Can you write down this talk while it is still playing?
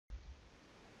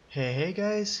Hey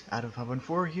guys, Out of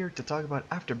 514 here to talk about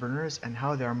afterburners and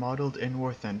how they are modeled in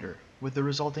War Thunder, with the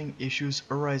resulting issues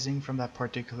arising from that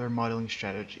particular modeling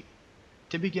strategy.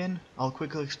 To begin, I'll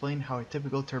quickly explain how a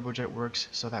typical turbojet works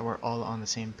so that we're all on the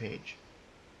same page.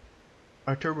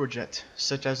 A turbojet,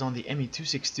 such as on the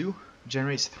ME262,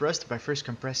 generates thrust by first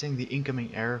compressing the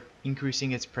incoming air,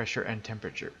 increasing its pressure and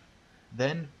temperature.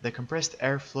 Then, the compressed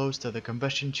air flows to the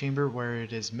combustion chamber where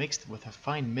it is mixed with a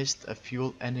fine mist of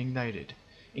fuel and ignited,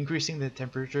 increasing the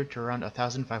temperature to around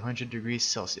 1500 degrees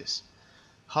Celsius,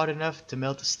 hot enough to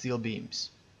melt steel beams.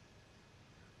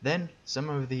 Then, some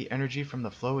of the energy from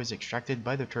the flow is extracted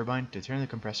by the turbine to turn the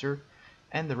compressor,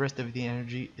 and the rest of the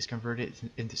energy is converted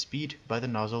into speed by the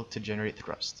nozzle to generate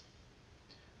thrust.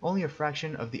 Only a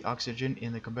fraction of the oxygen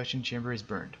in the combustion chamber is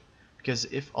burned, because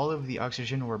if all of the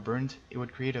oxygen were burned, it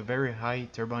would create a very high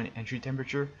turbine entry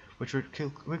temperature, which would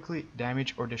quickly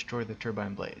damage or destroy the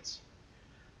turbine blades.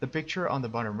 The picture on the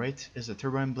bottom right is the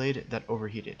turbine blade that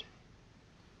overheated.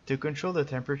 To control the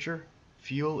temperature,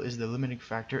 fuel is the limiting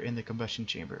factor in the combustion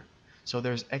chamber, so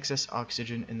there's excess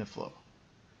oxygen in the flow.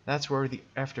 That's where the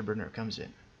afterburner comes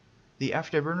in. The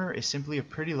afterburner is simply a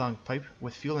pretty long pipe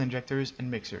with fuel injectors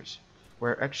and mixers,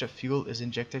 where extra fuel is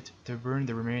injected to burn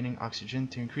the remaining oxygen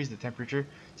to increase the temperature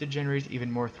to generate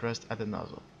even more thrust at the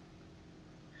nozzle.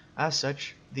 As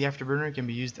such, the afterburner can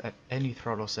be used at any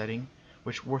throttle setting,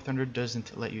 which War Thunder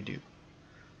doesn't let you do.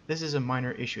 This is a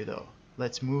minor issue though.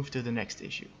 Let's move to the next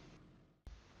issue.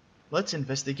 Let's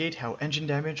investigate how engine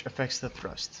damage affects the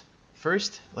thrust.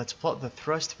 First, let's plot the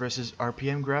thrust versus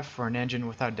RPM graph for an engine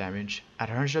without damage, at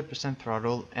 100%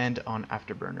 throttle and on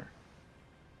Afterburner.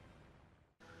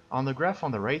 On the graph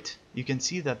on the right, you can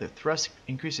see that the thrust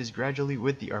increases gradually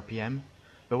with the RPM,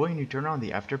 but when you turn on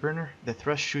the Afterburner, the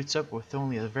thrust shoots up with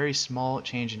only a very small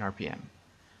change in RPM.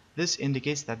 This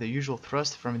indicates that the usual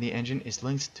thrust from the engine is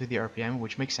linked to the RPM,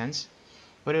 which makes sense,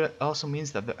 but it also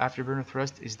means that the afterburner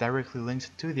thrust is directly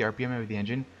linked to the RPM of the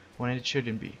engine when it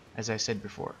shouldn't be, as I said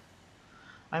before.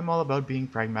 I'm all about being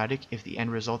pragmatic if the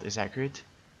end result is accurate,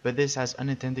 but this has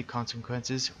unintended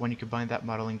consequences when you combine that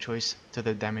modeling choice to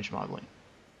the damage modeling.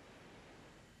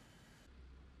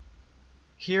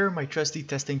 Here, my trusty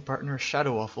testing partner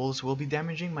Shadow Waffles will be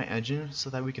damaging my engine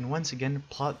so that we can once again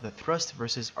plot the thrust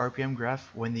versus RPM graph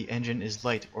when the engine is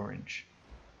light orange.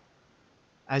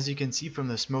 As you can see from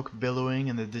the smoke billowing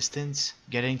in the distance,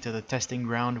 getting to the testing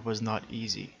ground was not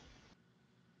easy.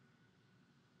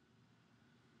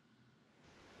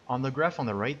 On the graph on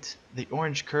the right, the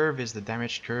orange curve is the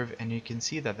damaged curve, and you can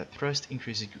see that the thrust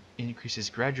increases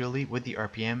gradually with the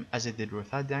RPM as it did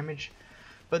without damage,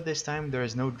 but this time there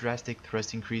is no drastic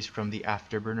thrust increase from the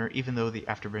afterburner even though the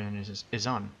afterburner is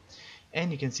on. And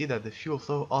you can see that the fuel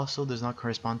flow also does not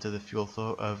correspond to the fuel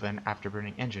flow of an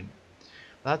afterburning engine.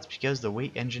 That's because the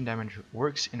way engine damage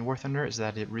works in War Thunder is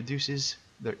that it reduces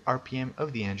the RPM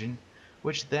of the engine,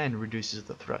 which then reduces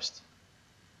the thrust.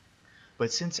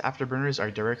 But since afterburners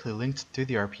are directly linked to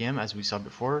the RPM as we saw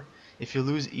before, if you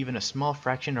lose even a small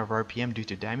fraction of RPM due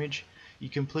to damage, you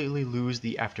completely lose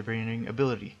the afterburning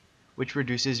ability, which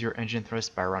reduces your engine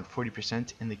thrust by around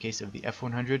 40% in the case of the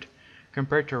F100,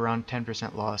 compared to around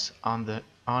 10% loss on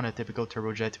a typical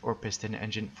turbojet or piston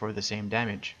engine for the same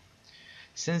damage.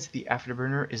 Since the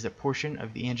afterburner is the portion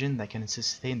of the engine that can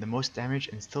sustain the most damage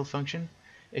and still function,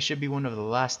 it should be one of the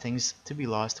last things to be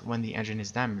lost when the engine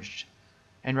is damaged,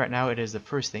 and right now it is the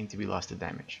first thing to be lost to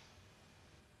damage.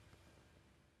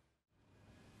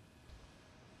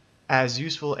 As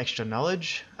useful extra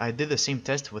knowledge, I did the same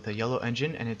test with a yellow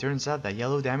engine, and it turns out that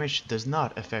yellow damage does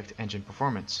not affect engine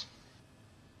performance.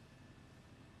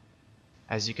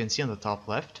 As you can see on the top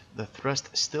left, the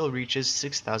thrust still reaches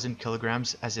 6,000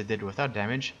 kilograms as it did without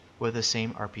damage with the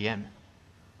same RPM.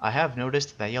 I have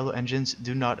noticed that yellow engines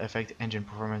do not affect engine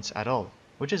performance at all,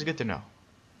 which is good to know.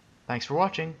 Thanks for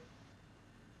watching!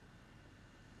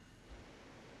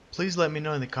 Please let me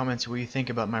know in the comments what you think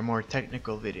about my more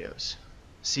technical videos.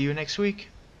 See you next week!